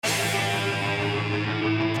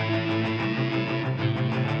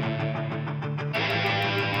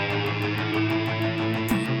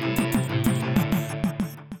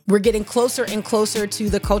We're getting closer and closer to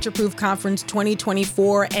the Culture Proof Conference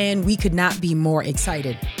 2024, and we could not be more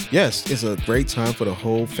excited. Yes, it's a great time for the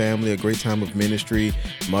whole family, a great time of ministry,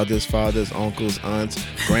 mothers, fathers, uncles, aunts,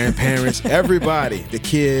 grandparents, everybody, the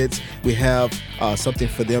kids. We have something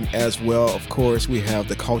for them as well. Of course, we have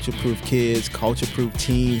the Culture Proof Kids, Culture Proof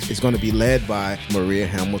Teens. It's going to be led by Maria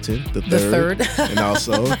Hamilton, the third. And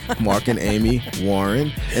also Mark and Amy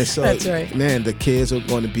Warren. And so, that's right. Man, the kids are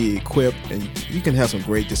going to be equipped, and you can have some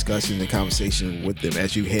great discussions and conversation with them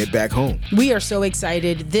as you head back home. We are so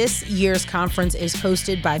excited. This year's conference is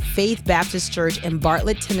hosted by Faith Baptist Church in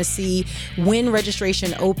Bartlett, Tennessee. When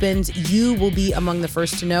registration opens, you will be among the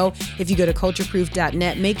first to know. If you go to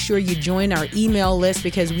cultureproof.net, make sure you join our email list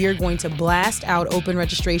because we are going to blast out open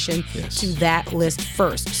registration to that list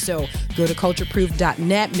first. So go to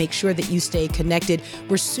cultureproof.net. Make sure that you stay connected.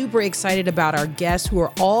 We're super excited about our guests who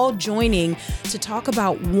are all joining to talk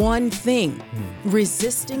about one thing,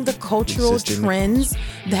 resisting the cultural trends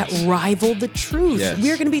that rival the truth. Yes.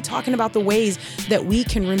 We're going to be talking about the ways that we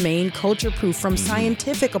can remain culture proof, from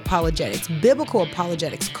scientific apologetics, biblical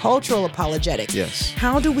apologetics, cultural apologetics. Yes.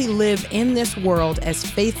 How do we live in this world as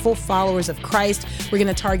faithful followers of Christ? We're going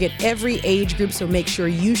to target every age group, so make sure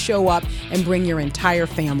you show up and bring your entire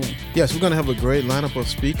family. Yes, we're going to have a great lineup of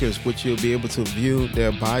speakers, which you'll be able to view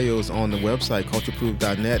their bios on the website,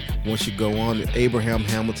 cultureproof.net. Once you go on, Abraham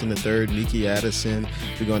Hamilton III, Nikki Addison.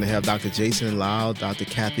 We're going to have Dr. Jason Lau, Dr.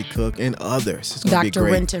 Kathy Cook, and others. It's going to be Dr.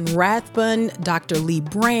 great. Renton Rathbun, Dr. Lee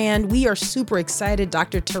Brand. We are super excited.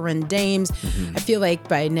 Dr. Taryn Dames. I feel like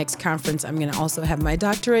by next conference, I'm going to also have my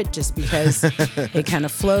doctorate just because it kind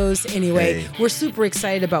of flows. Anyway, we're super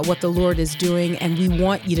excited about what the Lord is doing, and we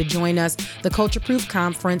want you to join us. The Culture Proof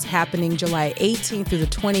Conference happening July 18th through the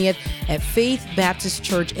 20th at Faith Baptist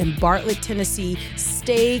Church in Bartlett, Tennessee.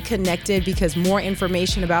 Stay connected because more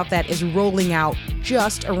information about that is rolling out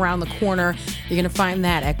just around the corner. You're going to find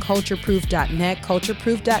that at cultureproof.net,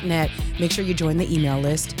 cultureproof.net. Make sure you join the email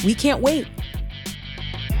list. We can't wait.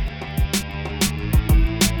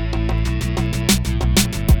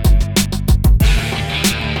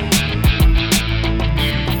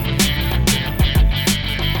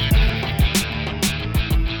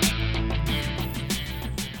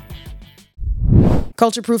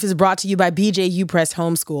 Culture Proof is brought to you by BJU Press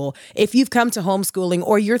Homeschool. If you've come to homeschooling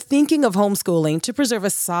or you're thinking of homeschooling to preserve a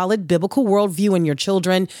solid biblical worldview in your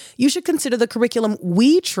children, you should consider the curriculum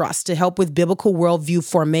we trust to help with biblical worldview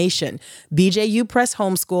formation. BJU Press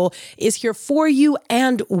Homeschool is here for you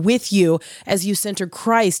and with you as you center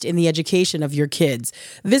Christ in the education of your kids.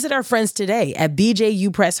 Visit our friends today at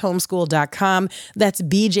bjupresshomeschool.com. That's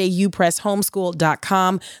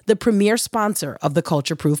bjupresshomeschool.com, the premier sponsor of the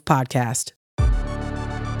Culture Proof podcast.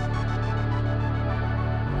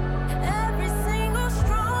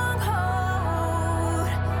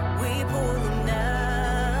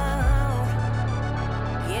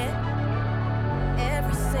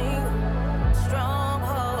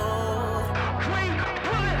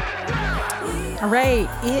 All right,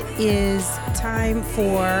 it is time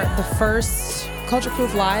for the first Culture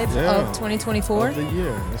Proof Live of 2024. Of the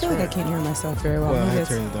year. That's I feel like right. I can't hear myself very well. Well, Maybe I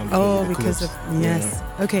turned it down because of yes.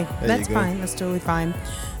 Yeah. Okay, that's fine. That's totally fine.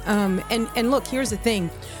 And look, here's the thing.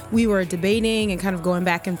 We were debating and kind of going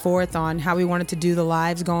back and forth on how we wanted to do the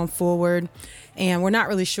lives going forward. And we're not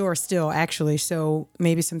really sure still, actually. So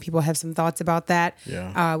maybe some people have some thoughts about that.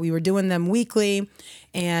 Yeah. We were doing them weekly,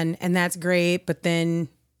 and that's great. But then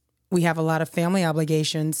we have a lot of family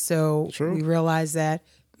obligations. So we realized that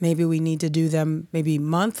maybe we need to do them maybe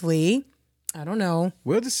monthly. I don't know.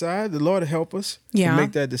 We'll decide. The Lord will help us to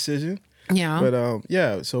make that decision. Yeah. But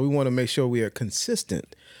so we want to make sure we are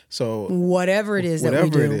consistent. So whatever it is that we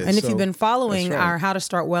do. And if so you've been following our How to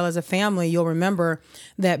Start Well as a Family, you'll remember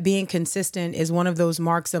that being consistent is one of those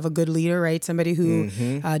marks of a good leader, right? Somebody who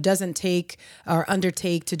doesn't take or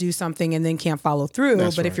undertake to do something and then can't follow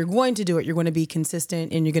through. But if you're going to do it, you're going to be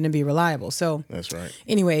consistent and you're going to be reliable. So that's right.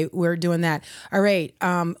 Anyway, we're doing that. All right.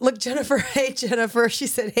 Look, Jennifer. Hey, Jennifer. She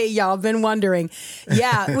said, hey, y'all, been wondering.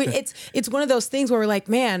 Yeah, it's one of those things where we're like,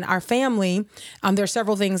 man, our family, there are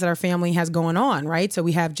several things that our family has going on, right? So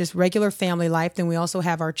we have just regular family life. Then we also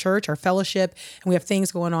have our church, our fellowship, and we have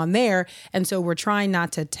things going on there. And so we're trying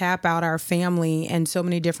not to tap out our family in so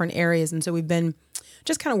many different areas. And so we've been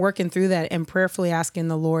just kind of working through that and prayerfully asking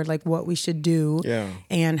the Lord, like, what we should do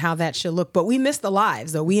and how that should look. But we miss the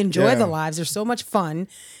lives, though. We enjoy the lives. They're so much fun.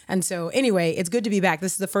 And so anyway, it's good to be back.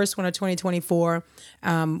 This is the first one of 2024.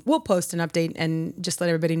 We'll post an update and just let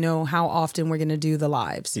everybody know how often we're going to do the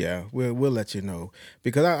lives. Yeah, we'll let you know,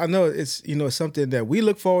 because I know it's something that we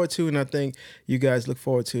look forward to, and I think you guys look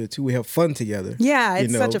forward to it too. We have fun together. Yeah,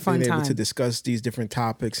 it's such a fun being time able to discuss these different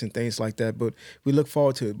topics and things like that. But we look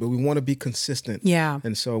forward to it. But we want to be consistent. Yeah.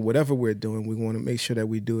 And so whatever we're doing, we want to make sure that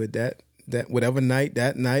we do it that whatever night,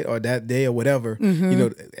 that night or that day or whatever,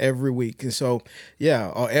 every week. And so,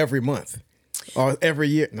 or every month. Or every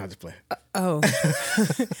year. No, just play.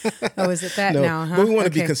 Is it that now, huh? But we want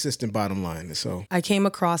to be consistent, bottom line. So I came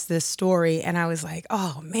across this story and I was like,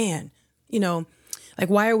 oh man, like,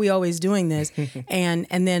 why are we always doing this? and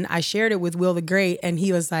then I shared it with Will the Great, and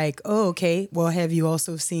he was like, oh, okay, well, have you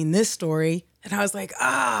also seen this story? And I was like,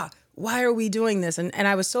 why are we doing this? And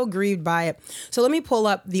I was so grieved by it. So let me pull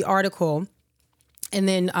up the article, and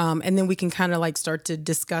then we can kind of like start to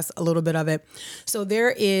discuss a little bit of it. So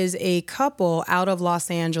there is a couple out of Los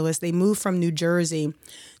Angeles. They moved from New Jersey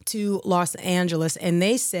to Los Angeles, and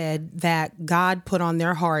they said that God put on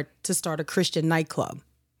their heart to start a Christian nightclub.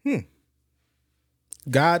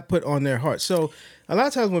 God put on their heart. So a lot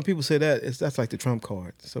of times when people say that, that's like the trump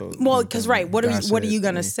card. So because what are you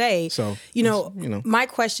gonna say? So my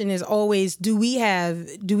question is always: Do we have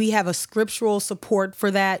a scriptural support for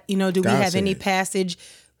that? Do we have any passage?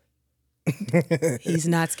 He's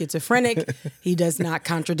not schizophrenic. He does not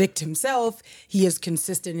contradict himself. He is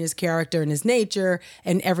consistent in his character and his nature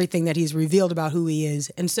and everything that he's revealed about who he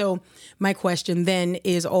is. And so my question then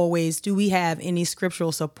is always, do we have any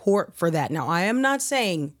scriptural support for that? Now, I am not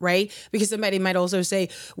saying, right, because somebody might also say,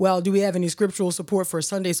 well, do we have any scriptural support for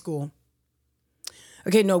Sunday school?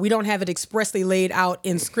 Okay, no, we don't have it expressly laid out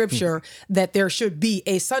in scripture that there should be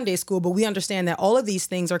a Sunday school, but we understand that all of these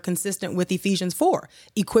things are consistent with Ephesians 4,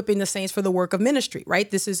 equipping the saints for the work of ministry, right?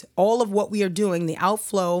 This is all of what we are doing. The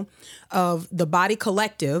outflow of the body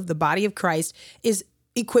collective, the body of Christ, is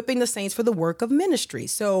equipping the saints for the work of ministry.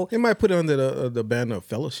 So they might put it under the banner of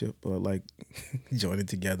fellowship, or like joining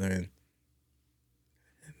together and.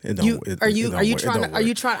 Are you trying?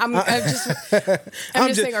 I'm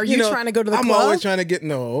just saying. Are you trying to go to the club? I'm always trying to get.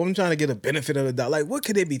 No, I'm trying to get a benefit of the doubt. Like, what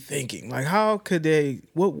could they be thinking? Like, how could they?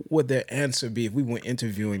 What would their answer be if we went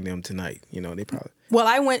interviewing them tonight? They probably. Well,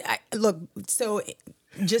 I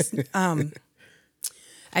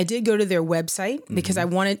did go to their website because I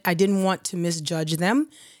didn't want to misjudge them,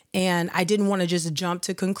 and I didn't want to just jump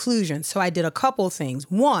to conclusions. So I did a couple things.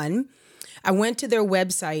 One, I went to their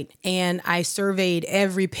website and I surveyed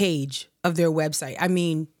every page of their website. I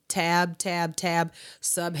mean, tab, subheading,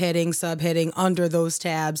 under those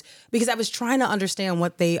tabs, because I was trying to understand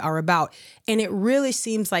what they are about. And it really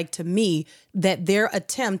seems like to me that their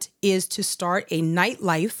attempt is to start a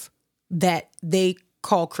nightlife that they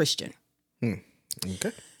call Christian.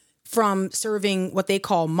 Okay. From serving what they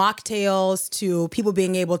call mocktails to people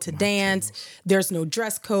being able to dance. There's no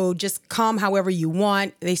dress code. Just come however you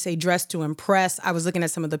want. They say dress to impress. I was looking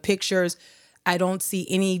at some of the pictures. I don't see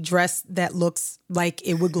any dress that looks like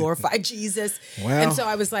it would glorify Jesus. Wow. And so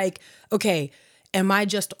I was like, okay, am I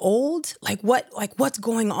just old? What's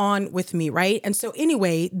going on with me, right? And so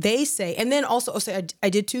anyway, they say, and then also I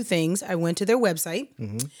did two things. I went to their website,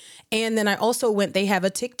 and then I also they have a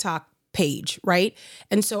TikTok page, right?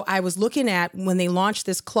 And so I was looking at when they launched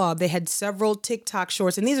this club, they had several TikTok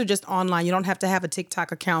shorts, and these are just online. You don't have to have a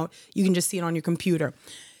TikTok account. You can just see it on your computer.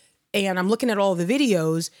 And I'm looking at all the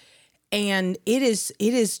videos, and it's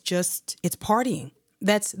partying.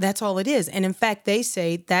 That's all it is. And in fact, they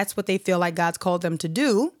say that's what they feel like God's called them to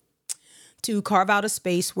do, to carve out a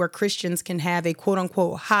space where Christians can have a quote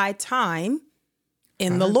unquote high time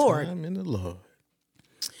in the Lord.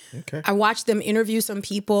 Okay. I watched them interview some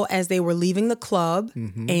people as they were leaving the club.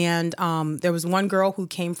 And there was one girl who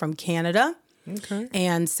came from Canada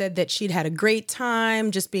and said that she'd had a great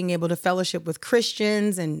time just being able to fellowship with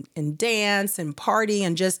Christians and dance and party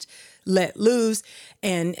and just let loose.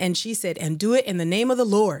 And she said, and do it in the name of the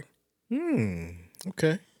Lord.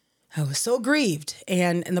 Okay. I was so grieved.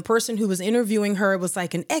 And the person who was interviewing her, it was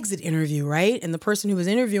like an exit interview, right? And the person who was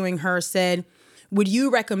interviewing her said, would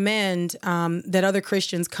you recommend that other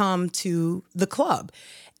Christians come to the club?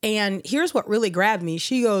 And here's what really grabbed me.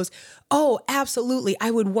 She goes, oh, absolutely.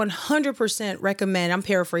 I would 100% recommend, I'm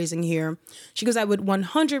paraphrasing here. She goes, I would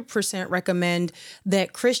 100% recommend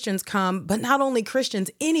that Christians come, but not only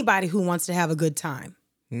Christians, anybody who wants to have a good time.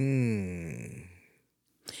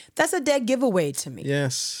 That's a dead giveaway to me.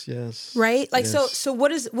 Yes. Right? Like, yes. So what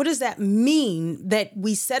does that mean that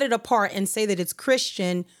we set it apart and say that it's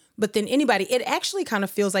Christian, but then anybody? It actually kind of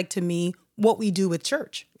feels like to me what we do with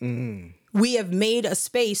church. We have made a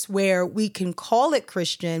space where we can call it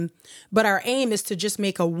Christian, but our aim is to just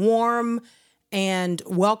make a warm and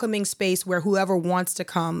welcoming space where whoever wants to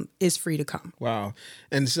come is free to come. Wow.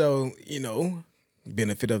 And so,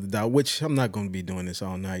 benefit of the doubt, which I'm not going to be doing this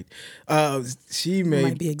all night. She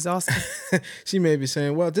Might be exhausted. She may be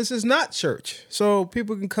saying, well, this is not church. So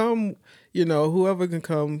people can come, whoever can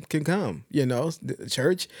come, The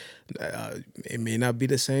church, it may not be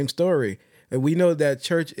the same story. And we know that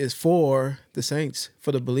church is for the saints,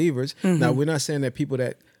 for the believers. Mm-hmm. Now, we're not saying that people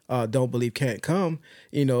that don't believe can't come,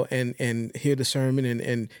 and hear the sermon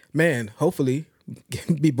and man, hopefully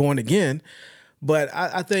be born again. But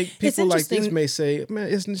I think people like this may say, man,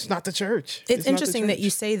 it's not the church. It's interesting that you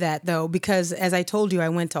say that, though, because as I told you, I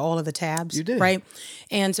went to all of the tabs. You did. Right?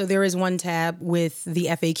 And so there is one tab with the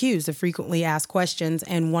FAQs, the frequently asked questions.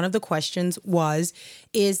 And one of the questions was,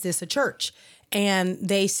 is this a church? And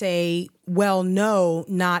they say, well, no,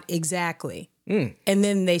 not exactly. And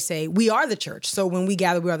then they say, we are the church. So when we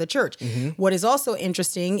gather, we are the church. Mm-hmm. What is also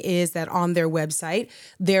interesting is that on their website,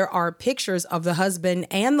 there are pictures of the husband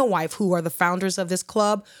and the wife who are the founders of this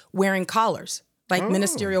club wearing collars, like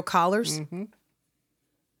ministerial collars. Mm-hmm.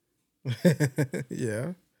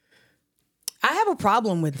 Yeah. I have a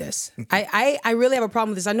problem with this. I really have a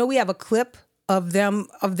problem with this. I know we have a clip of them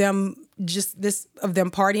partying.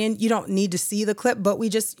 You don't need to see the clip, but we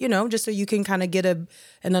just so you can kind of get an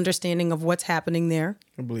understanding of what's happening there.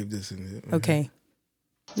 I believe this in it. Okay.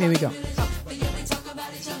 Here we go.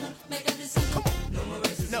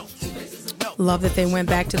 Love that they went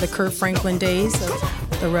back to the Kirk Franklin days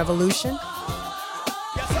of the revolution.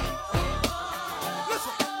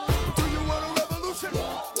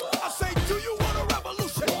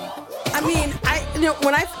 I mean,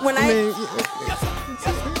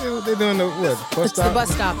 they're doing the what? Bus stop? The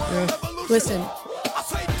bus stop. Yeah. Listen,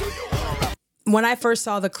 when I first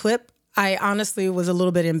saw the clip, I honestly was a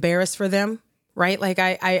little bit embarrassed for them, right? Like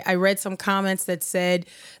I read some comments that said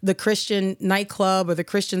the Christian nightclub or the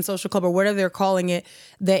Christian social club or whatever they're calling it,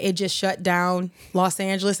 that it just shut down Los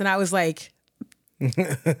Angeles. And I was like,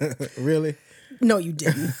 really? No, you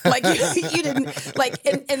didn't. Like you didn't. Like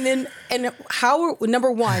and how are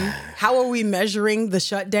we measuring the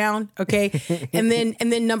shutdown? Okay, and then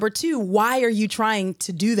number two, why are you trying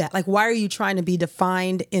to do that? Like, why are you trying to be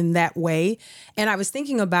defined in that way? And I was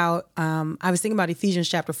thinking about Ephesians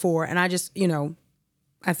chapter 4, and I just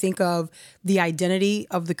I think of the identity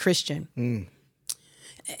of the Christian. And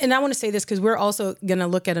I want to say this because we're also going to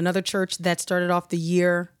look at another church that started off the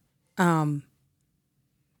year.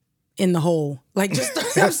 In the hole, like just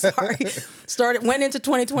went into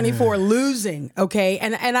 2024 losing. Okay.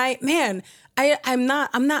 And I'm not,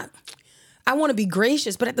 I want to be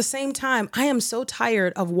gracious, but at the same time, I am so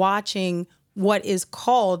tired of watching what is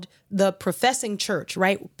called the professing church,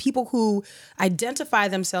 right? People who identify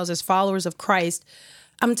themselves as followers of Christ.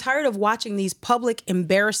 I'm tired of watching these public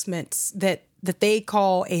embarrassments that they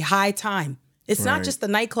call a high time. It's not just the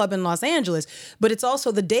nightclub in Los Angeles, but it's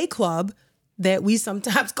also the day club that we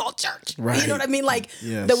sometimes call church. Right. You know what I mean? Like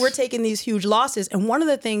that we're taking these huge losses. And one of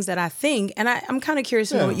the things that I think, and I'm kind of curious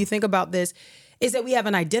to know what you think about this, is that we have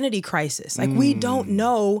an identity crisis. Like we don't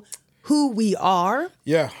know who we are.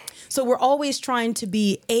 Yeah. So we're always trying to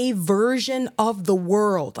be a version of the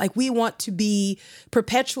world. Like we want to be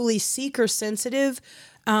perpetually seeker sensitive.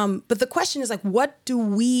 But the question is like, what do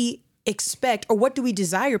we expect or what do we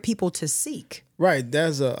desire people to seek? Right.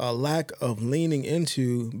 There's a lack of leaning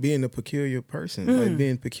into being a peculiar person, like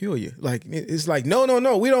being peculiar. Like, it's like, no,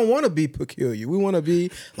 we don't want to be peculiar. We want to be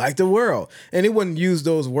like the world. And it wouldn't use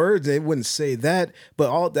those words. They wouldn't say that. But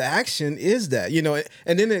all the action is that,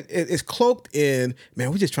 and then it's cloaked in, man,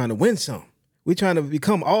 we're just trying to win some. We're trying to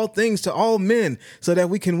become all things to all men so that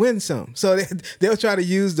we can win some. So they'll try to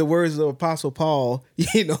use the words of Apostle Paul,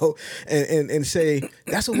 and say,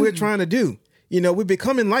 that's what we're trying to do. We're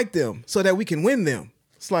becoming like them so that we can win them.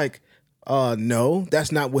 It's like, no, that's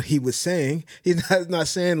not what he was saying. He's not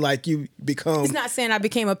saying like you become. He's not saying I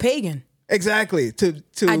became a pagan. Exactly. To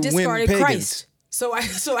I discarded win pagans. Christ. So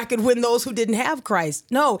I could win those who didn't have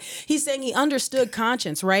Christ. No, he's saying he understood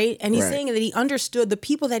conscience, right? And he's saying that he understood the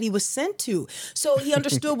people that he was sent to. So he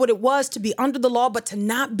understood what it was to be under the law, but to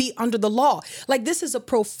not be under the law. Like this is a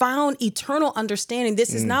profound, eternal understanding.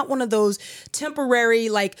 This is not one of those temporary,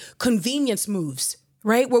 like convenience moves,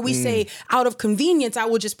 right? Where we say out of convenience, I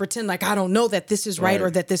will just pretend like I don't know that this is right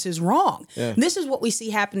or that this is wrong. Yeah. This is what we see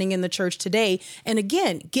happening in the church today. And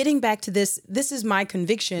again, getting back to this is my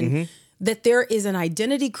conviction. That there is an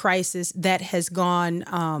identity crisis that has gone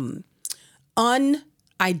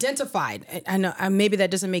identified. I know maybe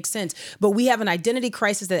that doesn't make sense, but we have an identity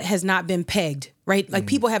crisis that has not been pegged, right? Like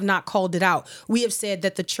people have not called it out. We have said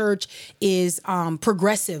that the church is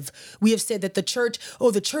progressive. We have said that the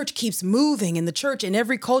church keeps moving, and the church in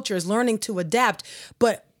every culture is learning to adapt.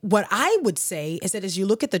 But what I would say is that as you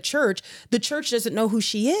look at the church doesn't know who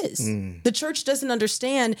she is. The church doesn't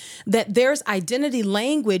understand that there's identity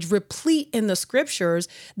language replete in the scriptures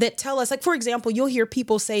that tell us, like, for example, you'll hear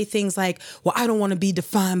people say things like, well, I don't want to be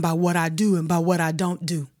defined by what I do and by what I don't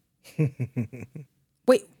do.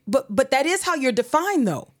 Wait, but that is how you're defined,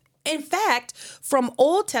 though. In fact, from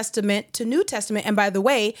Old Testament to New Testament, and by the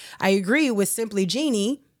way, I agree with Simply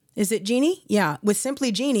Jeannie. Is it Jeannie? Yeah, with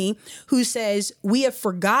Simply Jeannie, who says we have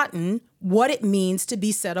forgotten what it means to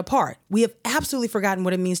be set apart. We have absolutely forgotten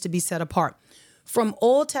what it means to be set apart. From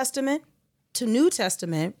Old Testament to New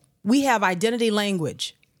Testament, we have identity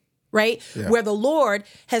language, right? Yeah. Where the Lord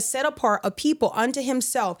has set apart a people unto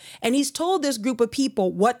himself, and he's told this group of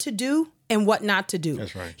people what to do and what not to do.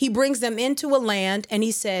 That's right. He brings them into a land and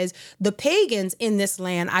he says, the pagans in this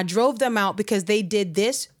land, I drove them out because they did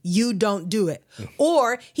this, you don't do it.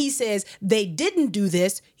 Or he says, they didn't do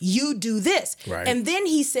this, you do this. Right. And then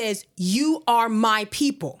he says, you are my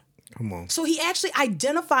people. Come on. So he actually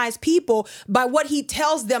identifies people by what he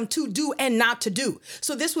tells them to do and not to do.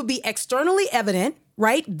 So this would be externally evident,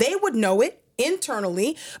 right? They would know it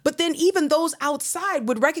internally, but then even those outside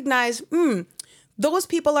would recognize, those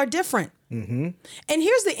people are different. Mm-hmm. And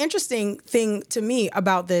here's the interesting thing to me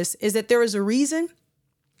about this is that there is a reason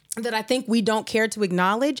that I think we don't care to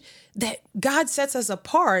acknowledge, that God sets us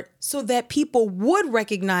apart so that people would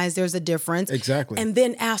recognize there's a difference. Exactly. And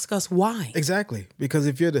then ask us why. Exactly. Because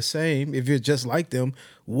if you're the same, if you're just like them,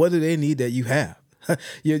 what do they need that you have?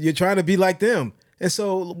 You're trying to be like them. And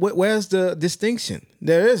so where's the distinction?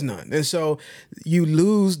 There is none. And so you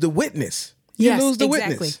lose the witness. You lose the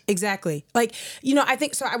witness. Exactly. Like, I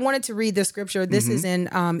think, so I wanted to read this scripture. This is in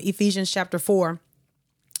Ephesians chapter 4.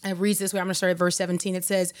 It reads this way. I'm going to start at verse 17. It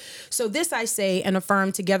says, so this I say and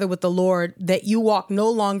affirm together with the Lord, that you walk no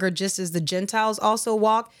longer just as the Gentiles also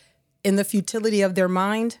walk, in the futility of their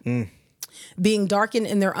mind, being darkened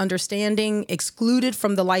in their understanding, excluded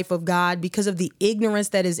from the life of God because of the ignorance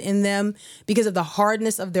that is in them, because of the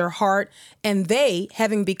hardness of their heart. And they,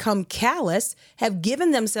 having become callous, have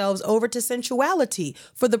given themselves over to sensuality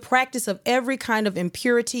for the practice of every kind of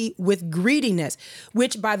impurity with greediness,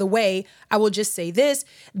 which, by the way, I will just say this,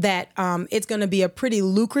 that it's going to be a pretty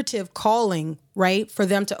lucrative calling, right, for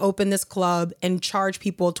them to open this club and charge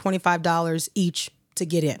people $25 each to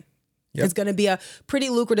get in. Yep. It's going to be a pretty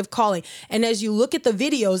lucrative calling. And as you look at the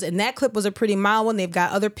videos, and that clip was a pretty mild one, they've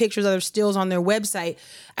got other pictures, other stills on their website.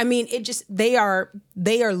 I mean, they are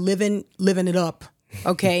living it up.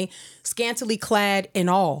 Okay. Scantily clad and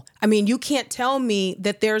all. I mean, you can't tell me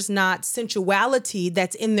that there's not sensuality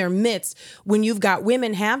that's in their midst when you've got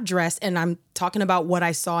women half dressed. And I'm talking about what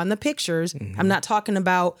I saw in the pictures. Mm-hmm. I'm not talking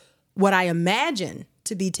about what I imagine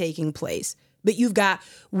to be taking place, but you've got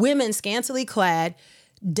women scantily clad,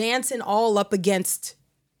 dancing all up against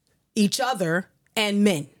each other and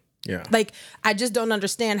men. Yeah. Like, I just don't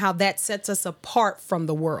understand how that sets us apart from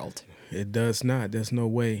the world. It does not. There's no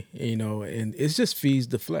way, and it just feeds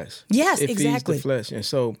the flesh. Yes, it exactly. Feeds the flesh. And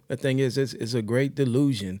so the thing is, it's a great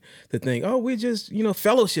delusion to think, oh, we're just,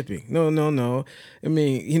 fellowshipping. No. I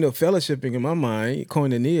mean, fellowshipping in my mind,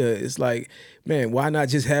 koinonia, is like, man, why not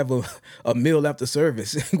just have a meal after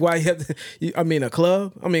service? Why you have a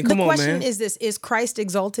club? I mean, come on, man. The question is this, is Christ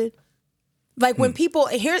exalted? Like when people,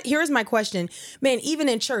 here's my question, man, even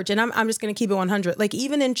in church, and I'm just going to keep it 100, like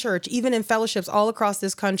even in church, even in fellowships all across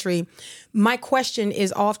this country, my question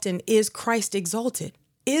is often, is Christ exalted?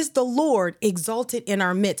 Is the Lord exalted in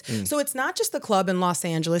our midst? So it's not just the club in Los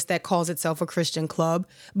Angeles that calls itself a Christian club,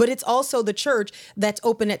 but it's also the church that's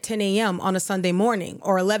open at 10 a.m. on a Sunday morning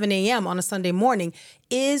or 11 a.m. on a Sunday morning.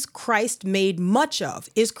 Is Christ made much of?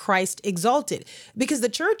 Is Christ exalted? Because the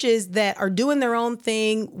churches that are doing their own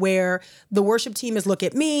thing, where the worship team is look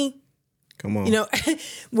at me, come on.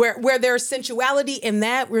 Where there's sensuality in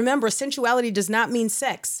that. Remember, sensuality does not mean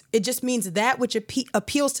sex. It just means that which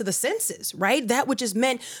appeals to the senses, right? That which is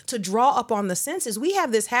meant to draw up on the senses. We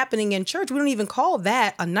have this happening in church. We don't even call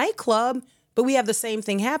that a nightclub, but we have the same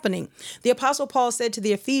thing happening. The Apostle Paul said to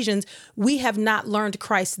the Ephesians, we have not learned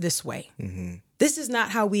Christ this way. Mm-hmm. This is not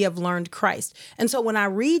how we have learned Christ. And so when I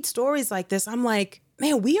read stories like this, I'm like,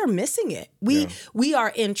 man, we are missing it. We are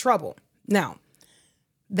in trouble. Now,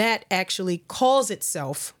 that actually calls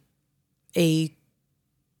itself a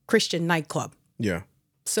Christian nightclub. Yeah.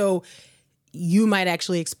 So you might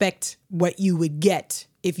actually expect what you would get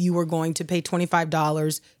if you were going to pay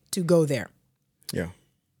 $25 to go there. Yeah.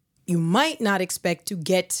 you might not expect to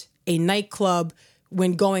get a nightclub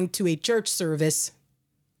when going to a church service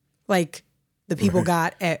like the people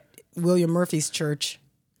got at William Murphy's church.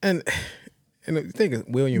 And think of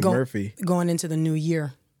William Murphy. Going into the new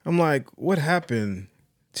year. I'm like, what happened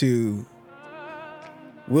to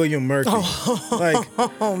William Murphy?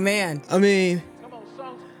 Oh man. I mean,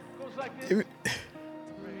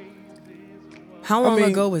 how long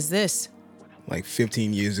ago was this? Like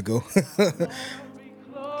 15 years ago.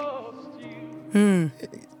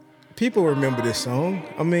 People remember this song.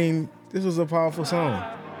 I mean, this was a powerful song.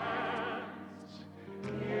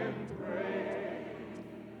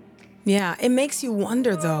 Yeah, it makes you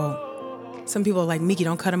wonder, though. Some people are like, Miki,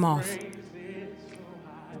 don't cut him off.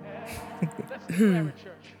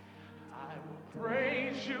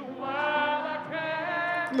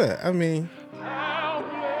 Look, I mean,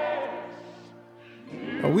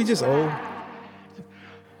 are we just old?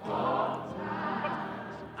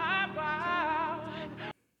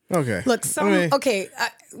 Okay. Look,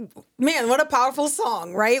 man, what a powerful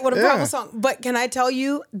song, right? What a powerful song. But can I tell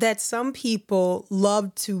you that some people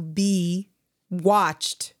love to be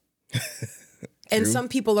watched, and some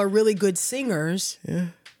people are really good singers. Yeah.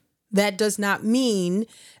 That does not mean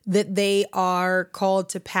that they are called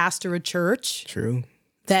to pastor a church. True.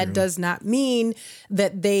 That does not mean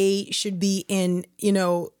that they should be in,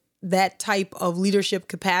 that type of leadership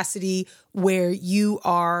capacity where you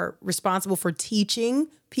are responsible for teaching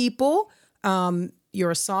people.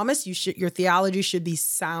 You're a psalmist. Your theology should be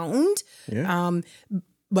sound. Yeah.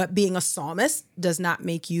 But being a psalmist does not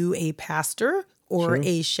make you a pastor or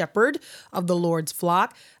a shepherd of the Lord's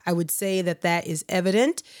flock. I would say that is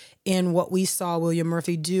evident in what we saw William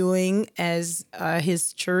Murphy doing as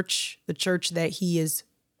his church, the church that he is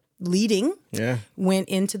leading, went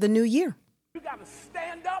into the new year. You got to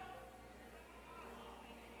stand up.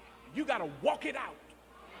 You got to walk it out.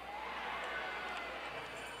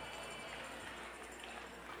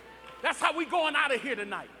 That's how we going out of here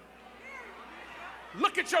tonight.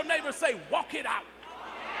 Look at your neighbor and say, walk it out.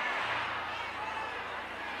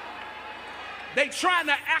 They trying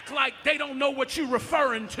to act like they don't know what you're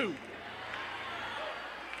referring to.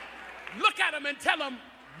 Look at them and tell them,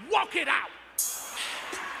 walk it out.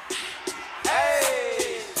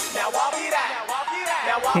 Hey, now walk it out. Now walk it out.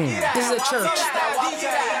 Now walk it out. This is a church.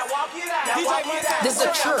 This is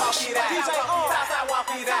a church. We ain't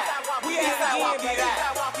walk it out.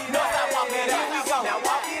 Northside walk it out. Here we go. Now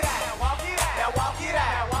walk it out. Now walk it out. Now walk it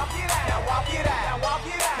out. Now walk it out. Now walk it out. Now walk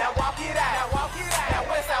it out. Now walk it out. Now walk it out. Now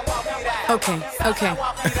Westside walk it out. Okay.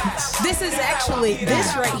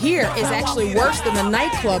 This right here is actually worse than the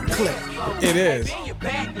nightclub clip. It is.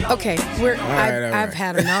 Okay, I've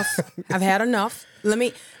had enough. I've had enough. Let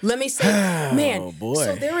me say, man. Boy.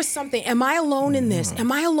 So there is something. Am I alone in this?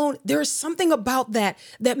 Am I alone? There is something about that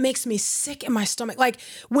makes me sick in my stomach. Like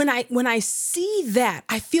when I see that,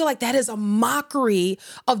 I feel like that is a mockery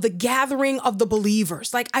of the gathering of the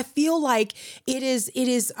believers. Like I feel like it is.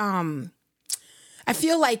 I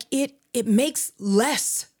feel like it makes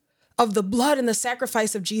less of the blood and the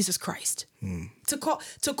sacrifice of Jesus Christ.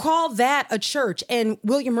 To call that a church, and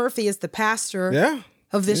William Murphy is the pastor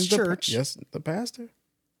of this church. Yes, the pastor.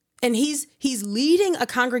 And he's leading a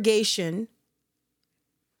congregation,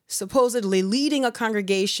 supposedly leading a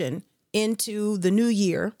congregation into the new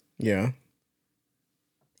year. Yeah.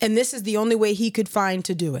 And this is the only way he could find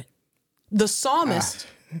to do it. The psalmist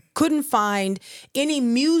couldn't find any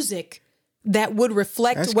music that would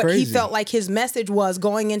reflect what he felt like his message was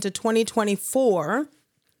going into 2024.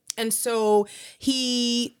 And so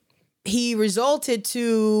he resorted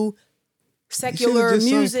to secular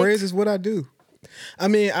music. Praise is what I do. I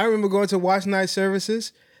mean, I remember going to watch night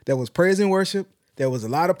services. There was praise and worship. There was a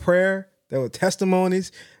lot of prayer. There were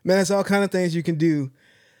testimonies. Man, that's all kind of things you can do.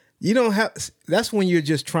 You don't have. That's when you're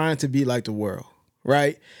just trying to be like the world,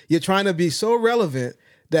 right? You're trying to be so relevant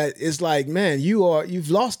that it's like, man, you've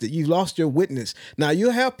lost it. You've lost your witness. Now you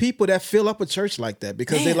have people that fill up a church like that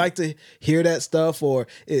because they like to hear that stuff, or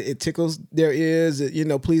it tickles their ears,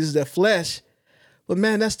 it, pleases their flesh. But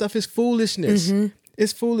man, that stuff is foolishness. Mm-hmm.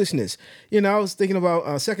 It's foolishness. I was thinking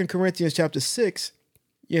about 2 Corinthians chapter 6,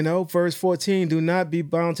 verse 14, do not be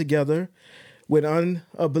bound together with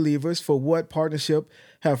unbelievers, for what partnership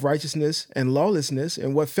have righteousness and lawlessness,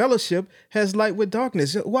 and what fellowship has light with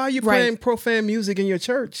darkness? Why are you playing profane music in your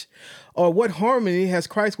church? Or what harmony has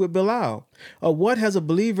Christ with Belial? Or what has a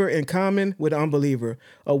believer in common with an unbeliever?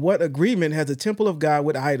 Or what agreement has the temple of God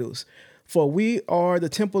with idols? For we are the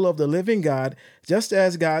temple of the living God, just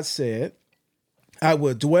as God said, I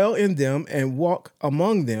will dwell in them and walk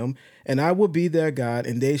among them, and I will be their God,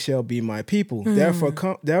 and they shall be my people.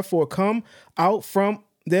 Therefore come out from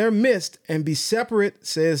their midst and be separate,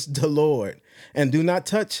 says the Lord, and do not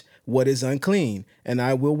touch what is unclean, and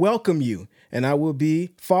I will welcome you, and I will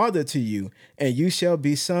be father to you, and you shall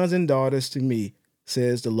be sons and daughters to me,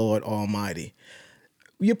 says the Lord Almighty.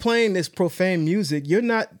 You're playing this profane music. You're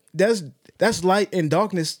not, that's light and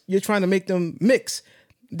darkness. You're trying to make them mix.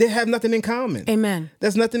 They have nothing in common. Amen.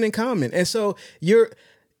 There's nothing in common. And so you're,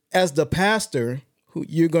 as the pastor, who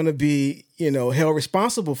you're going to be, held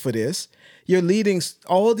responsible for this. You're leading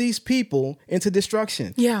all these people into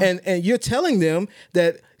destruction. Yeah. And you're telling them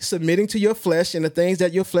that submitting to your flesh and the things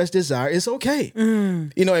that your flesh desire is okay.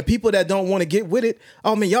 And people that don't want to get with it,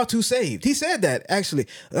 oh man, y'all too saved. He said that actually.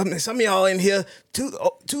 Some of y'all in here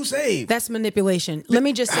too saved. That's manipulation. Let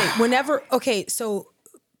me just say, so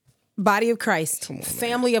body of Christ,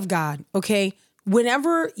 family of God, okay?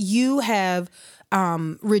 Whenever you have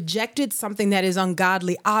rejected something that is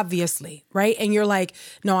ungodly, obviously, right? And you're like,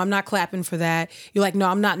 no, I'm not clapping for that. You're like, no,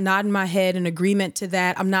 I'm not nodding my head in agreement to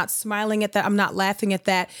that. I'm not smiling at that. I'm not laughing at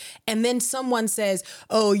that. And then someone says,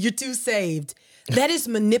 oh, you're too saved. That is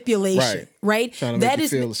manipulation, right? Trying to make you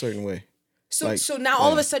feel a certain way. So now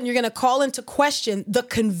all of a sudden you're going to call into question the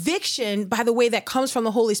conviction, by the way, that comes from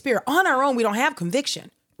the Holy Spirit. On our own, we don't have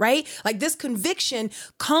conviction, right? Like this conviction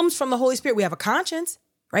comes from the Holy Spirit. We have a conscience.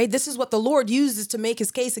 Right? This is what the Lord uses to make his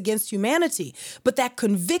case against humanity. But that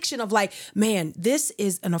conviction of like, man, this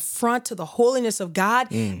is an affront to the holiness of God.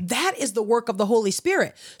 That is the work of the Holy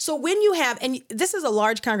Spirit. So when you have, and this is a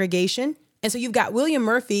large congregation, and so you've got William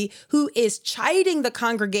Murphy, who is chiding the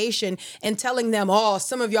congregation and telling them, oh,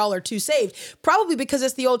 some of y'all are too saved. Probably because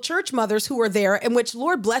it's the old church mothers who are there, in which,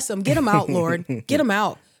 Lord bless them, get them out, Lord, get them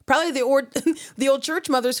out. Probably the old church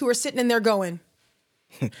mothers who are sitting in there going,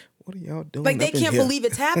 what are y'all doing? Like they can't believe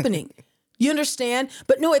it's happening. You understand?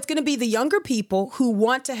 But no, it's going to be the younger people who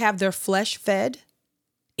want to have their flesh fed.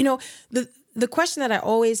 The question that I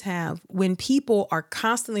always have when people are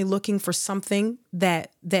constantly looking for something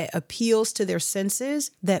that appeals to their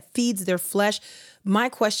senses, that feeds their flesh, my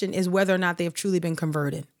question is whether or not they have truly been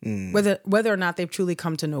converted, whether or not they've truly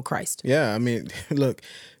come to know Christ. Yeah, I mean, look,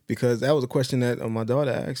 because that was a question that my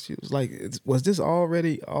daughter asked. She was like, was this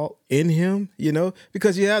already all in him?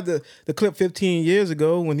 Because you have the clip 15 years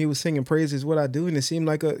ago when he was singing Praise Is What I Do, and it seemed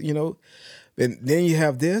like and then you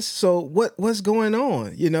have this. So what's going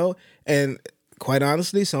on? And quite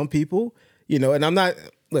honestly, some people, and I'm not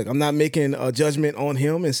making a judgment on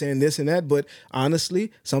him and saying this and that, but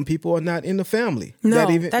honestly, some people are not in the family. No,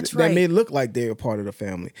 that's right. That may look like they're a part of the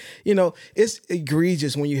family. It's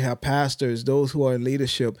egregious when you have pastors, those who are in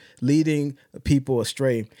leadership, leading people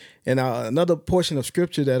astray. And another portion of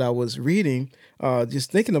scripture that I was reading,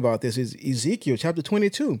 just thinking about this, is Ezekiel chapter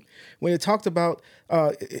 22, when it talked about,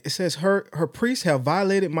 it says, her priests have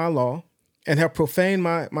violated my law and have profaned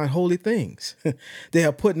my holy things. They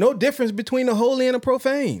have put no difference between the holy and the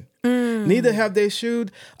profane. Neither have they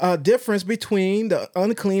shewed a difference between the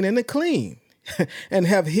unclean and the clean, and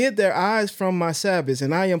have hid their eyes from my Sabbaths,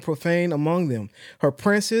 and I am profane among them. Her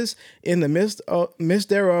princes in the midst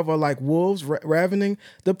thereof are like wolves ravening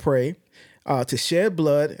the prey, to shed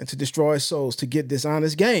blood and to destroy souls, to get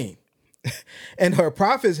dishonest gain. And her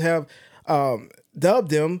prophets have dubbed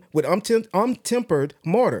them with untempered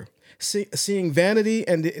mortar, seeing vanity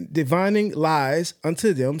and divining lies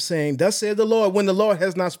unto them, saying, thus said the Lord, when the Lord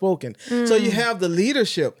has not spoken. So you have the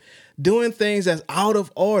leadership doing things that's out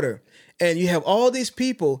of order. And you have all these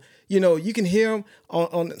people, you can hear them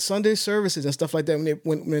on Sunday services and stuff like that.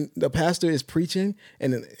 When the pastor is preaching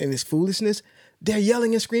and his foolishness, they're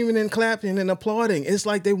yelling and screaming and clapping and applauding. It's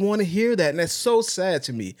like they want to hear that. And that's so sad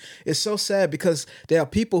to me. It's so sad because there are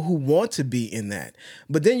people who want to be in that.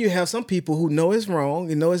 But then you have some people who know it's wrong,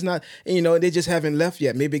 it's not, they just haven't left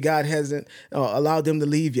yet. Maybe God hasn't allowed them to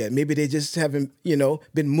leave yet. Maybe they just haven't,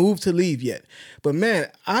 been moved to leave yet. But man,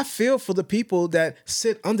 I feel for the people that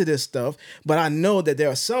sit under this stuff, but I know that there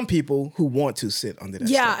are some people who want to sit under that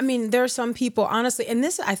stuff. Yeah, I mean, there are some people, honestly, and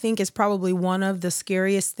this I think is probably one of the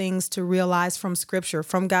scariest things to realize from Scripture,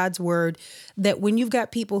 from God's word, that when you've got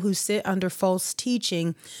people who sit under false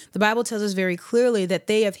teaching, the Bible tells us very clearly that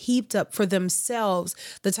they have heaped up for themselves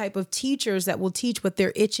the type of teachers that will teach what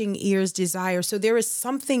their itching ears desire. So there is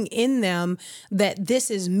something in them that this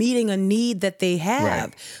is meeting a need that they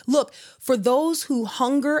have. Right. Look, for those who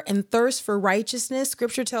hunger and thirst for righteousness,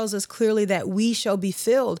 Scripture tells us clearly that we shall be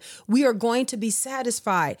filled. We are going to be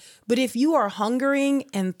satisfied. But if you are hungering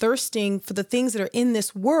and thirsting for the things that are in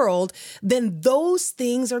this world, then those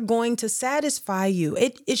things are going to satisfy you.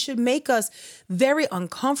 It should make us very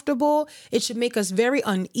uncomfortable. It should make us very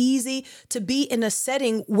uneasy to be in a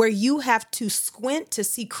setting where you have to squint to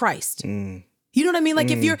see Christ. You know what I mean? Like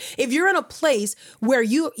if you're in a place where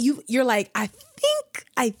you're like, I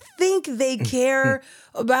think they care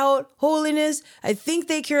about holiness. I think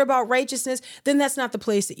they care about righteousness. Then that's not the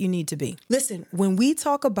place that you need to be. Listen, when we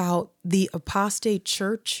talk about the apostate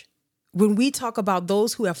church, when we talk about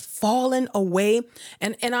those who have fallen away,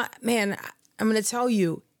 I'm going to tell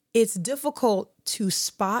you, it's difficult to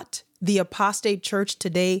spot the apostate church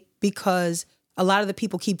today because a lot of the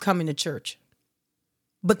people keep coming to church,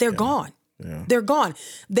 but they're gone. Yeah. They're gone.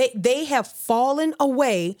 They have fallen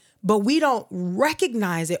away, but we don't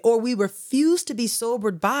recognize it, or we refuse to be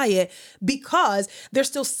sobered by it because they're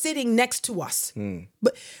still sitting next to us.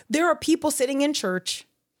 But there are people sitting in church,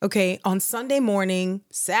 okay, on Sunday morning,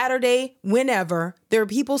 Saturday, whenever. There are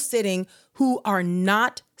people sitting who are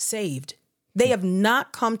not saved. They have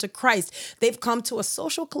not come to Christ. They've come to a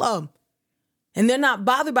social club. And they're not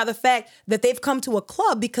bothered by the fact that they've come to a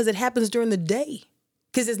club because it happens during the day.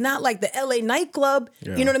 Because it's not like the LA nightclub.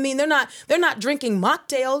 Yeah. You know what I mean? They're not drinking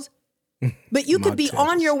mocktails. But you could be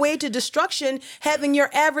on your way to destruction having your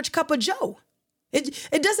average cup of Joe.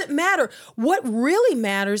 It doesn't matter. What really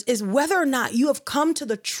matters is whether or not you have come to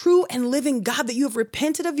the true and living God, that you have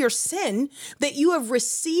repented of your sin, that you have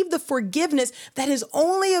received the forgiveness that is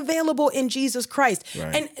only available in Jesus Christ.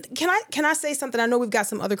 Right. And can I say something? I know we've got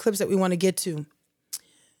some other clips that we want to get to.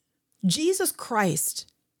 Jesus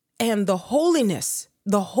Christ and the holiness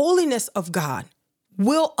of God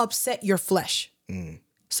will upset your flesh.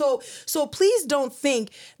 So please don't think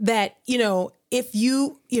that, if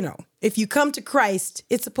you come to Christ,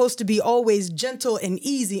 it's supposed to be always gentle and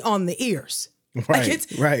easy on the ears. Right.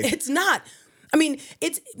 It's not. I mean,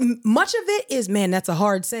 it's much of it is, man, that's a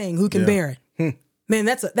hard saying. Who can bear it? Man,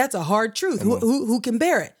 that's a hard truth. Who can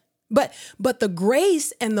bear it? But the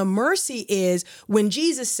grace and the mercy is when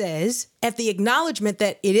Jesus says, at the acknowledgement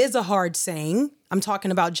that it is a hard saying, I'm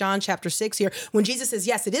talking about John chapter 6 here, when Jesus says,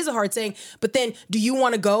 yes, it is a hard saying, but then do you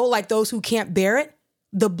want to go like those who can't bear it?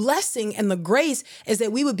 The blessing and the grace is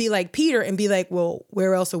that we would be like Peter and be like, well,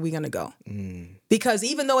 where else are we going to go? Because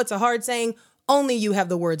even though it's a hard saying, only you have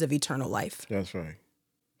the words of eternal life. That's right.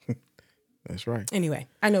 That's right. Anyway,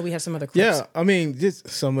 I know we have some other clips. Yeah, I mean, just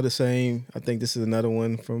some of the same. I think this is another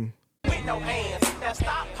one from... Is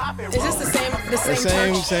this the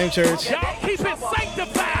same church? Same church. Y'all keep it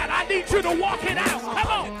sanctified. I need you to walk it out.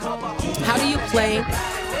 Come on. How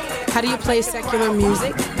do you play secular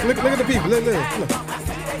music? Look at the people. Look.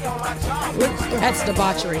 That's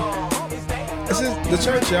debauchery. This is the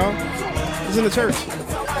church, y'all. It's in the church.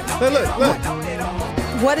 Look.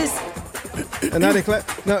 What is... And now they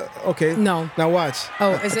clap. No, okay. No. Now watch.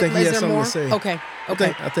 Oh, I think he has something to say. Okay.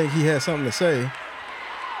 I think he has something to say.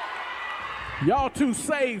 Y'all too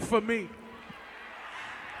saved for me.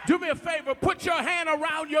 Do me a favor, put your hand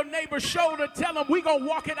around your neighbor's shoulder. Tell them we gonna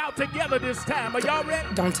walk it out together this time. Are y'all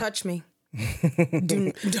ready? Don't touch me.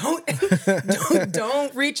 Don't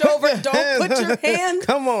reach over. Don't put your hand.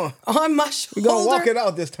 Come on my shoulder. We're gonna walk it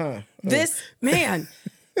out this time. This man,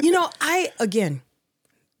 the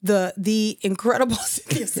incredible,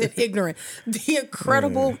 you said ignorant, the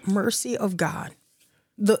incredible mercy of God,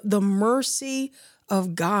 the mercy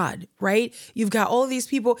of God, right? You've got all of these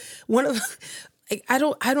people. I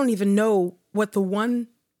don't even know what the one.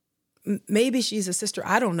 Maybe she's a sister.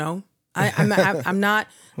 I don't know. I'm not.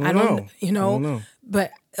 I don't know.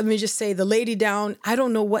 But let me just say, the lady down. I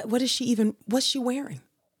don't know what is she even. What's she wearing?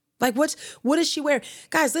 Like what is she wearing?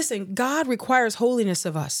 Guys, listen. God requires holiness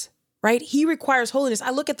of us. Right? He requires holiness. I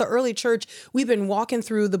look at the early church. We've been walking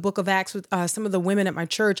through the book of Acts with some of the women at my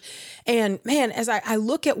church. And man, as I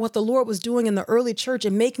look at what the Lord was doing in the early church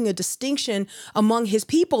and making a distinction among his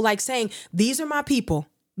people, like saying, these are my people.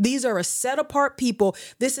 These are a set apart people.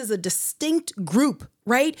 This is a distinct group,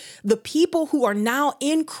 right? The people who are now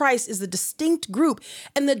in Christ is a distinct group.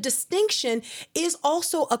 And the distinction is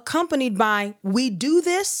also accompanied by we do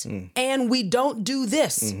this and we don't do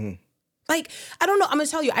this. Like, I don't know. I'm going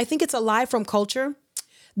to tell you, I think it's a lie from culture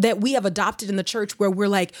that we have adopted in the church where we're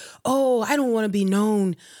like, oh, I don't want to be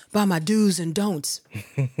known by my do's and don'ts.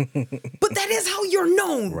 But that is how you're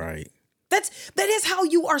known. Right. That is how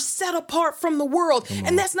you are set apart from the world.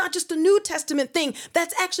 And that's not just a New Testament thing.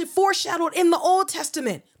 That's actually foreshadowed in the Old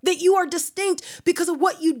Testament, that you are distinct because of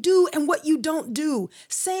what you do and what you don't do.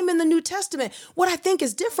 Same in the New Testament. What I think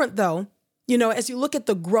is different, though, as you look at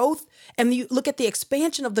the growth and you look at the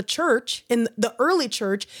expansion of the church in the early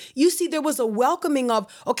church, you see there was a welcoming of,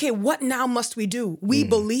 okay, what now must we do? We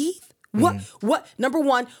believe. What, number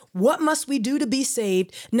one, what must we do to be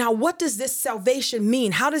saved? Now, what does this salvation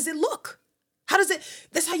mean? How does it look?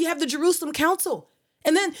 That's how you have the Jerusalem Council.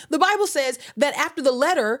 And then the Bible says that after the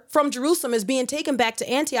letter from Jerusalem is being taken back to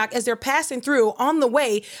Antioch, as they're passing through on the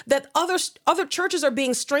way, that other churches are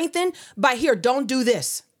being strengthened by, here, don't do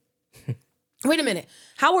this. Wait a minute.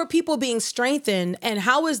 How are people being strengthened, and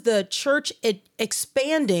how is the church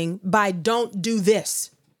expanding by don't do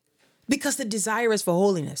this? Because the desire is for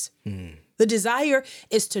holiness. The desire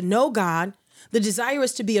is to know God. The desire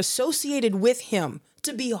is to be associated with him,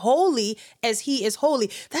 to be holy as he is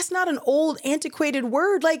holy. That's not an old, antiquated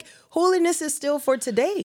word. Like, holiness is still for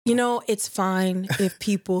today. You know, it's fine if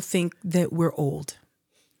people think that we're old.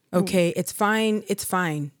 Okay, it's fine. It's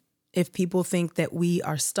fine if people think that we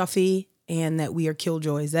are stuffy and that we are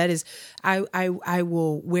killjoys. That is, I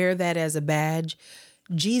will wear that as a badge.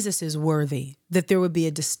 Jesus is worthy, that there would be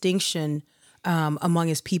a distinction among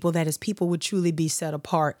his people, that his people would truly be set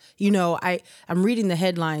apart. You know, I'm reading the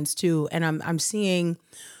headlines too, and I'm seeing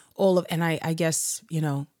all of, and I guess, you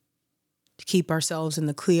know, to keep ourselves in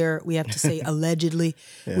the clear, we have to say allegedly.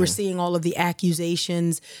 Yeah. We're seeing all of the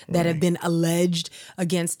accusations that have been alleged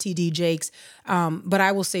against TD Jakes. But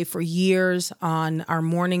I will say, for years on our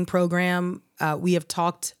morning program, we have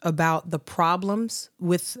talked about the problems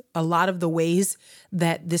with a lot of the ways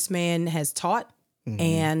that this man has taught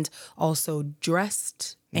and also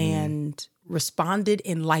dressed and responded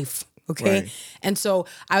in life. Okay. Right. And so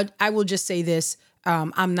I will just say this.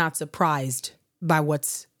 I'm not surprised by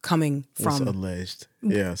what's coming from. It's alleged.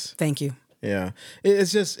 Yes. Thank you. Yeah.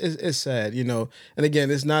 It's just, it's sad, you know, and again,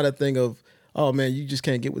 it's not a thing of, oh man, you just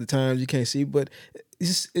can't get with the times, you can't see, but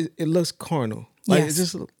it looks carnal. Like, yes. It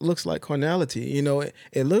just looks like carnality, you know.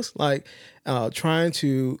 It looks like trying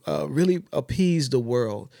to really appease the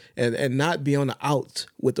world and not be on the out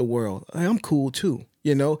with the world. I'm cool too,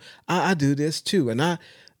 you know. I do this too, and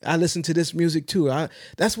I listen to this music too.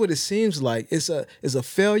 That's what it seems like. It's a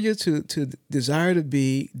failure to desire to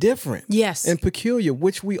be different, yes, and peculiar,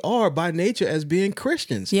 which we are by nature as being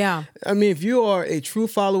Christians. Yeah, I mean, if you are a true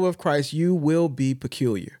follower of Christ, you will be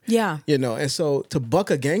peculiar. Yeah, you know, and so to buck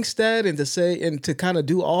against that and to say and to kind of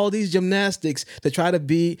do all these gymnastics to try to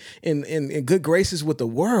be in good graces with the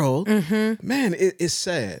world, man, it's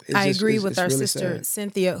sad. I agree with our really sister sad.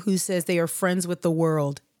 Cynthia, who says they are friends with the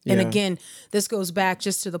world. And again, this goes back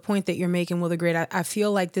just to the point that you're making, Will Great. I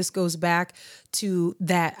feel like this goes back to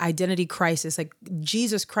that identity crisis. Like,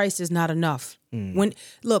 Jesus Christ is not enough.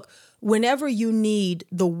 Whenever you need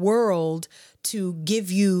the world to give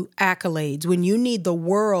you accolades, when you need the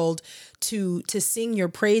world to sing your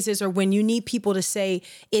praises, or when you need people to say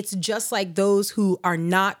it's just like those who are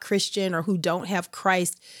not Christian or who don't have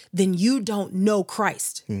Christ, then you don't know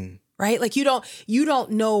Christ. Right? Like, you don't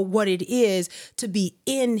know what it is to be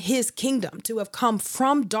in his kingdom, to have come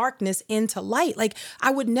from darkness into light. Like, I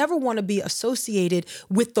would never want to be associated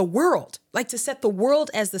with the world, like to set the world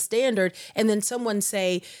as the standard. And then someone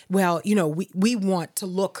say, well, you know, we want to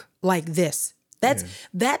look like this. That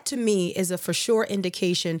to me is a for sure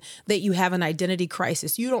indication that you have an identity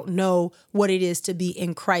crisis. You don't know what it is to be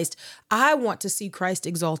in Christ. I want to see Christ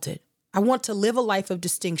exalted. I want to live a life of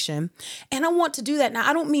distinction, and I want to do that. Now,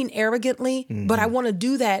 I don't mean arrogantly, but I want to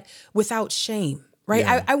do that without shame, right?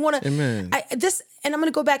 Yeah. I want to, and I'm going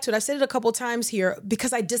to go back to it. I've said it a couple times here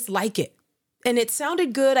because I dislike it. And it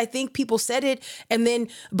sounded good. I think people said it, and then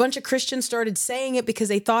a bunch of Christians started saying it because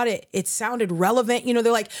they thought it sounded relevant. You know,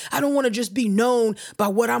 they're like, I don't want to just be known by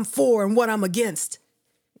what I'm for and what I'm against.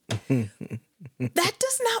 That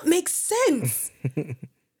does not make sense.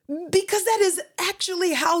 Because that is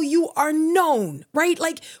actually how you are known, right?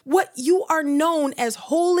 Like, what you are known as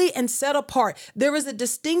holy and set apart. There is a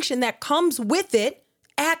distinction that comes with it,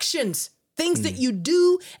 actions, things that you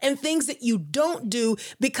do and things that you don't do,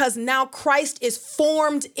 because now Christ is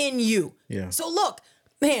formed in you. Yeah. So look,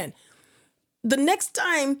 man, the next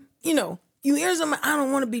time, you know, you hear something, I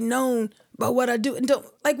don't want to be known by what I do. And don't,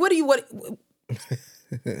 like,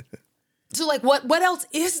 so like, what else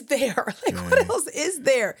is there? Like, what else is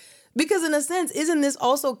there? Because in a sense, isn't this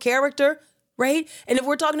also character, right? And if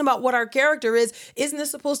we're talking about what our character is, isn't this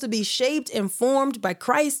supposed to be shaped and formed by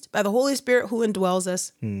Christ, by the Holy Spirit who indwells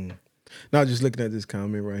us? Now, just looking at this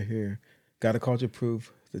comment right here, God of culture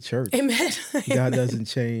proof the church. Amen. God doesn't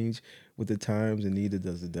change with the times, and neither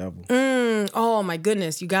does the devil. Oh my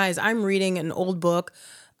goodness, you guys! I'm reading an old book.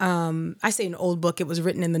 I say an old book. It was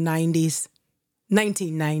written in the 1990s.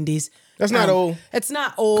 That's not old. It's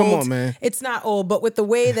not old. Come on, man. It's not old, but with the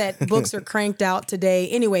way that books are cranked out today.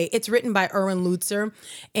 Anyway, it's written by Erwin Lutzer,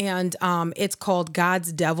 and it's called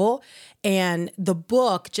God's Devil. And the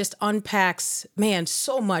book just unpacks, man,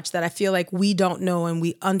 so much that I feel like we don't know and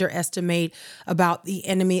we underestimate about the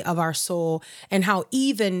enemy of our soul and how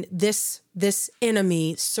even this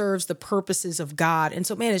enemy serves the purposes of God. And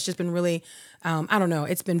so, man, it's just been really, I don't know,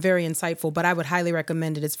 it's been very insightful, but I would highly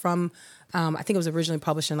recommend it. It's from, I think it was originally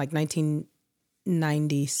published in like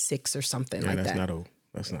 1996 or something like that. That's not old.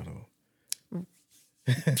 That's not old.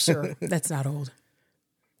 Sure, that's not old.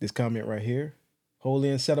 This comment right here,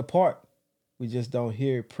 holy and set apart. We just don't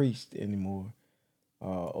hear it preached anymore.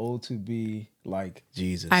 Old to be like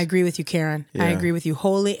Jesus. I agree with you, Karen. Yeah. I agree with you.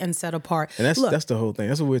 Holy and set apart. And that's the whole thing.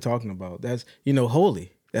 That's what we're talking about. That's,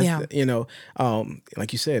 holy. That's,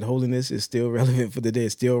 like you said, holiness is still relevant for the day.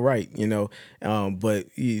 It's still right, but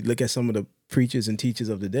you look at some of the preachers and teachers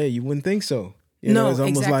of the day, you wouldn't think so. It's almost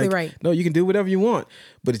exactly like, right. No, you can do whatever you want.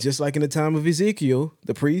 But it's just like in the time of Ezekiel,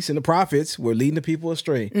 the priests and the prophets were leading the people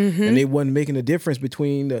astray. Mm-hmm. And they wasn't making a difference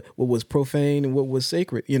between what was profane and what was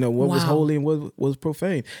sacred, what was holy and what was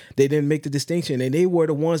profane. They didn't make the distinction. And they were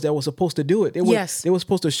the ones that were supposed to do it. They were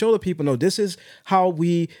supposed to show the people, no, this is how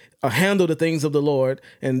we handle the things of the Lord.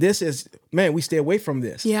 And this is, man, we stay away from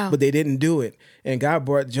this. Yeah. But they didn't do it. And God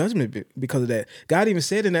brought judgment because of that. God even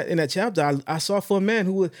said in that chapter, I saw for a man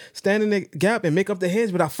who would stand in the gap and make up the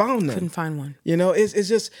hedge, but I found none. Couldn't find one.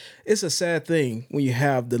 It's a sad thing when you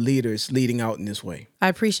have the leaders leading out in this way. I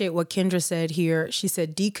appreciate what Kendra said here. She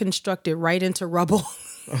said, deconstructed right into rubble.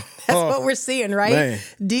 That's what we're seeing, right? Man.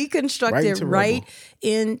 Deconstructed right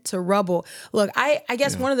into rubble. Look, I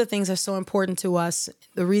guess one of the things that's so important to us,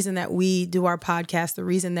 the reason that we do our podcast, the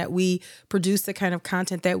reason that we produce the kind of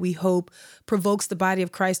content that we hope provokes the body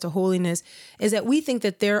of Christ to holiness, is that we think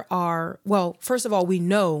that there are, well, first of all, we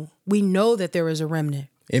know that there is a remnant.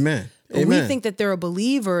 Amen. We think that there are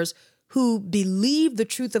believers who believe the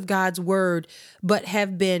truth of God's word, but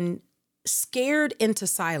have been scared into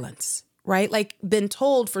silence, right? Like been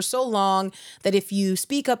told for so long that if you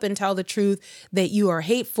speak up and tell the truth, that you are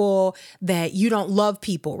hateful, that you don't love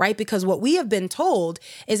people, right? Because what we have been told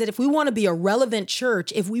is that if we want to be a relevant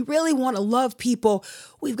church, if we really want to love people,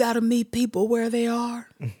 we've got to meet people where they are.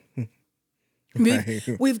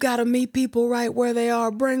 We've got to meet people right where they are,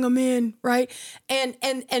 bring them in, right? And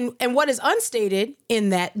what is unstated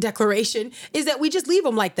in that declaration is that we just leave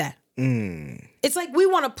them like that. It's like we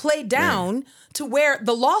want to play down to where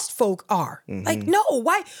the lost folk are. Mm-hmm. Like, no,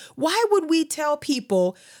 why would we tell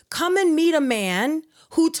people, come and meet a man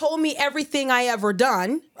who told me everything I ever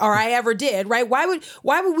done or I ever did, right? Why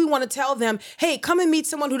would we want to tell them, hey, come and meet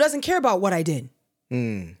someone who doesn't care about what I did?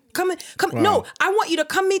 Come. Wow. No, I want you to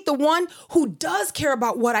come meet the one who does care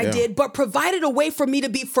about what I did, but provided a way for me to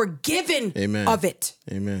be forgiven of it.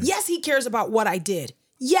 Amen. Yes, he cares about what I did.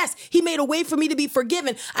 Yes, he made a way for me to be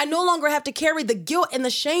forgiven. I no longer have to carry the guilt and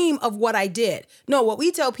the shame of what I did. No, what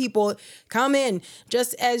we tell people, come in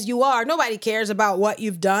just as you are. Nobody cares about what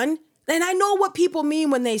you've done. And I know what people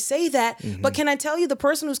mean when they say that, but can I tell you, the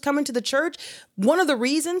person who's coming to the church, one of the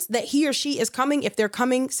reasons that he or she is coming, if they're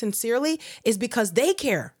coming sincerely, is because they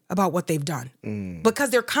care about what they've done. Because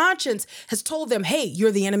their conscience has told them, hey,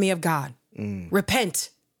 you're the enemy of God. Repent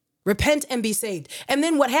and be saved. And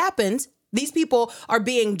then what happens? These people are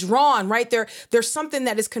being drawn, right? There's something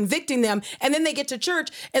that is convicting them. And then they get to church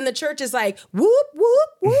and the church is like, whoop, whoop,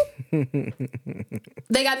 whoop.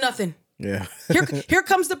 They got nothing. Yeah. Here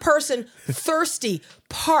comes the person thirsty,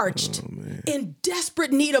 parched, in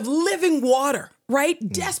desperate need of living water, right?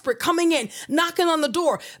 Desperate, coming in, knocking on the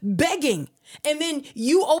door, begging. And then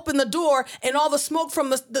you open the door and all the smoke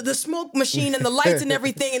from the smoke machine and the lights and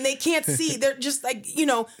everything, and they can't see. They're just like,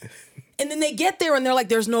 and then they get there and they're like,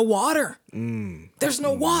 there's no water. There's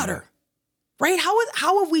no water, right?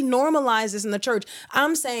 How have we normalized this in the church?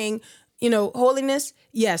 I'm saying, holiness,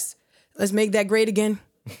 yes, let's make that great again.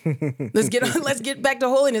 Let's get back to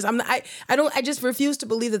holiness. I just refuse to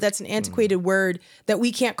believe that that's an antiquated word, that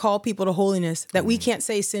we can't call people to holiness, that we can't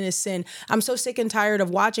say sin is sin. I'm so sick and tired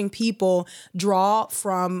of watching people draw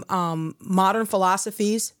from modern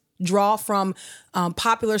philosophies, draw from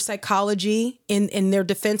popular psychology in their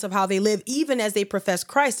defense of how they live, even as they profess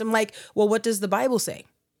Christ. I'm like, well, what does the Bible say?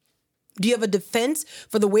 Do you have a defense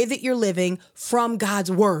for the way that you're living from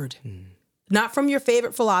God's word? Not from your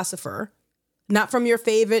favorite philosopher, not from your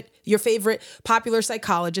favorite popular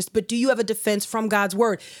psychologist, but do you have a defense from God's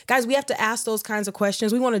word? Guys, we have to ask those kinds of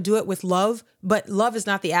questions. We want to do it with love, but love is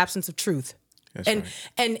not the absence of truth. That's right.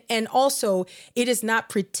 And also, it is not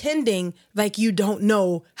pretending like you don't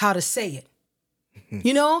know how to say it.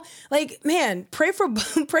 Like, man, pray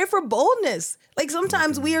for boldness. Like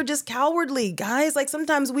sometimes we are just cowardly, guys. Like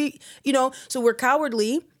sometimes so we're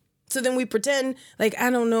cowardly So then we pretend like, I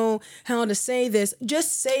don't know how to say this.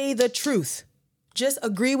 Just say the truth. Just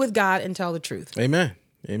agree with God and tell the truth. Amen.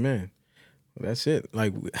 Amen. Well, that's it.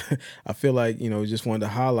 Like, I feel like, just wanted to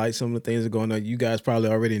highlight some of the things that are going on. You guys probably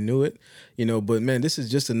already knew it, but man, this is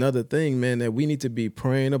just another thing, man, that we need to be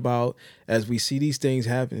praying about as we see these things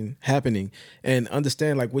happening and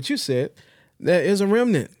understand, like what you said, there is a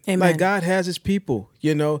remnant. Amen. Like God has his people,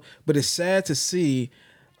 but it's sad to see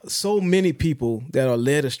so many people that are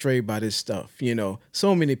led astray by this stuff,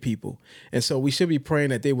 so many people. And so we should be praying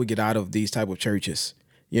that they would get out of these type of churches,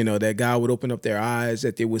 that God would open up their eyes,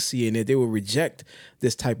 that they would see and that they would reject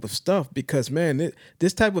this type of stuff because, man,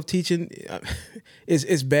 this type of teaching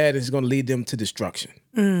is bad. It's going to lead them to destruction,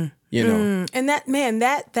 And that, man,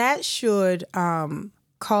 that should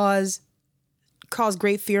cause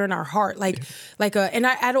great fear in our heart. And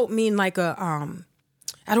I don't mean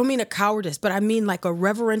I don't mean a cowardice, but I mean like a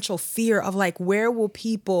reverential fear of like, where will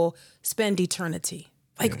people spend eternity?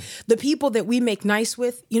 Like the people that we make nice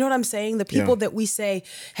with, you know what I'm saying? The people that we say,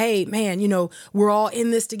 hey, man, we're all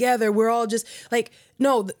in this together. We're all just like,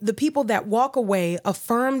 no, the people that walk away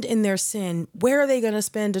affirmed in their sin, where are they going to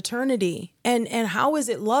spend eternity? And how is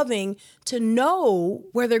it loving to know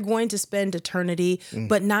where they're going to spend eternity,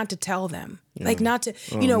 but not to tell them? Like not to,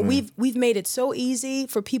 we've made it so easy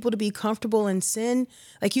for people to be comfortable in sin.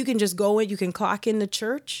 Like you can just go in, you can clock into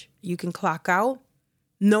church, you can clock out.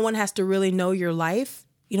 No one has to really know your life.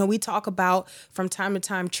 We talk about from time to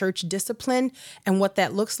time church discipline and what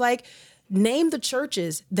that looks like. Name the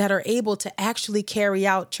churches that are able to actually carry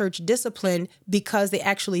out church discipline because they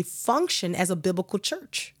actually function as a biblical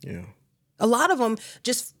church. Yeah. A lot of them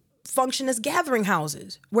just function as gathering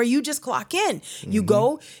houses where you just clock in. You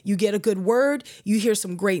go, you get a good word, you hear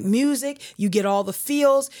some great music, you get all the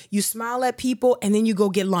feels, you smile at people, and then you go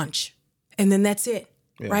get lunch. And then that's it,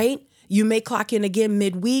 right? You may clock in again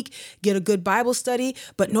midweek, get a good Bible study,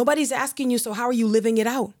 but nobody's asking you, so how are you living it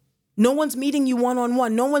out? No one's meeting you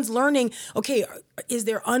one-on-one. No one's learning, okay, is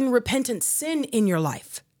there unrepentant sin in your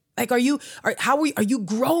life? Like, are you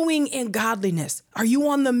growing in godliness? Are you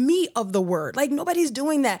on the meat of the word? Like, nobody's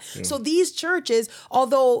doing that. Yeah. So these churches,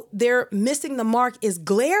 although they're missing the mark is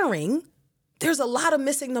glaring, there's a lot of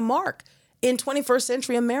missing the mark in 21st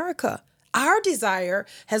century America. Our desire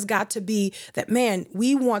has got to be that, man,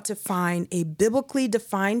 we want to find a biblically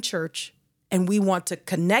defined church and we want to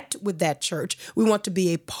connect with that church. We want to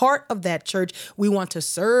be a part of that church. We want to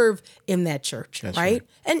serve in that church, that's right?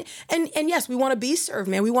 And yes, we want to be served,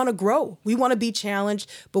 man. We want to grow. We want to be challenged,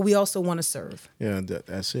 but we also want to serve. Yeah,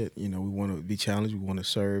 that's it. We want to be challenged. We want to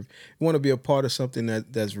serve. We want to be a part of something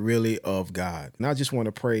that's really of God. And I just want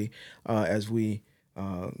to pray as we,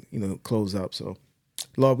 close up. So,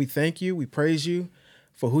 Lord, we thank you. We praise you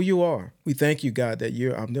for who you are. We thank you, God, that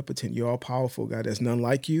you're omnipotent. You're all powerful, God. There's none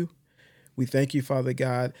like you. We thank you, Father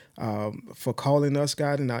God, for calling us,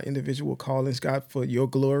 God, in our individual callings, God, for your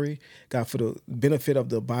glory, God, for the benefit of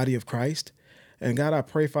the body of Christ. And God, I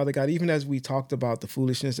pray, Father God, even as we talked about the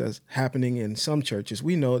foolishness that's happening in some churches,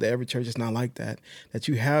 we know that every church is not like that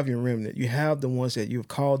you have your remnant, you have the ones that you've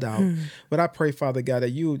called out. But I pray, Father God, that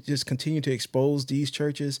you just continue to expose these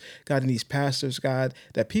churches, God, and these pastors, God,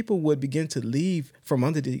 that people would begin to leave from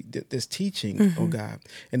under this teaching, oh God,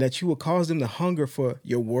 and that you will cause them to hunger for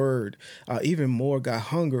your word, even more, God,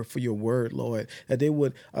 hunger for your word, Lord, that they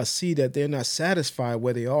would see that they're not satisfied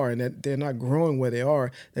where they are and that they're not growing where they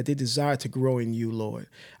are, that they desire to grow in you, Lord.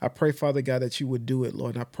 I pray, Father God, that you would do it,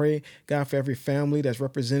 Lord. And I pray, God, for every family that's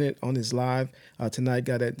represented on this live tonight,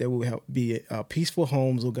 God, that there will be peaceful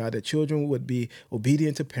homes, oh God, that children would be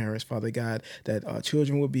obedient to parents, Father God, that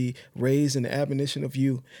children would be raised in the admonition of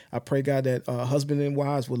you. I pray, God, that husbands and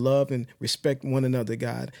wives would love and respect one another,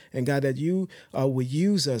 God. And God, that you would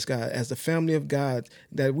use us, God, as the family of God,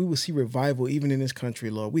 that we will see revival even in this country,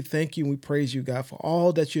 Lord. We thank you and we praise you, God, for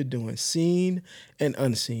all that you're doing, seen and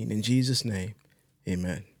unseen. In Jesus' name.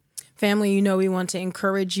 Amen. Family, we want to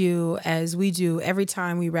encourage you, as we do every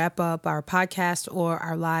time we wrap up our podcast or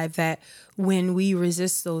our live, that when we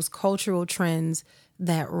resist those cultural trends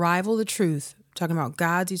that rival the truth, talking about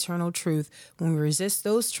God's eternal truth, when we resist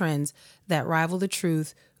those trends that rival the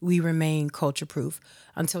truth, we remain culture proof.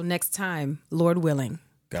 Until next time, Lord willing.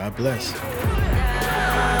 God bless.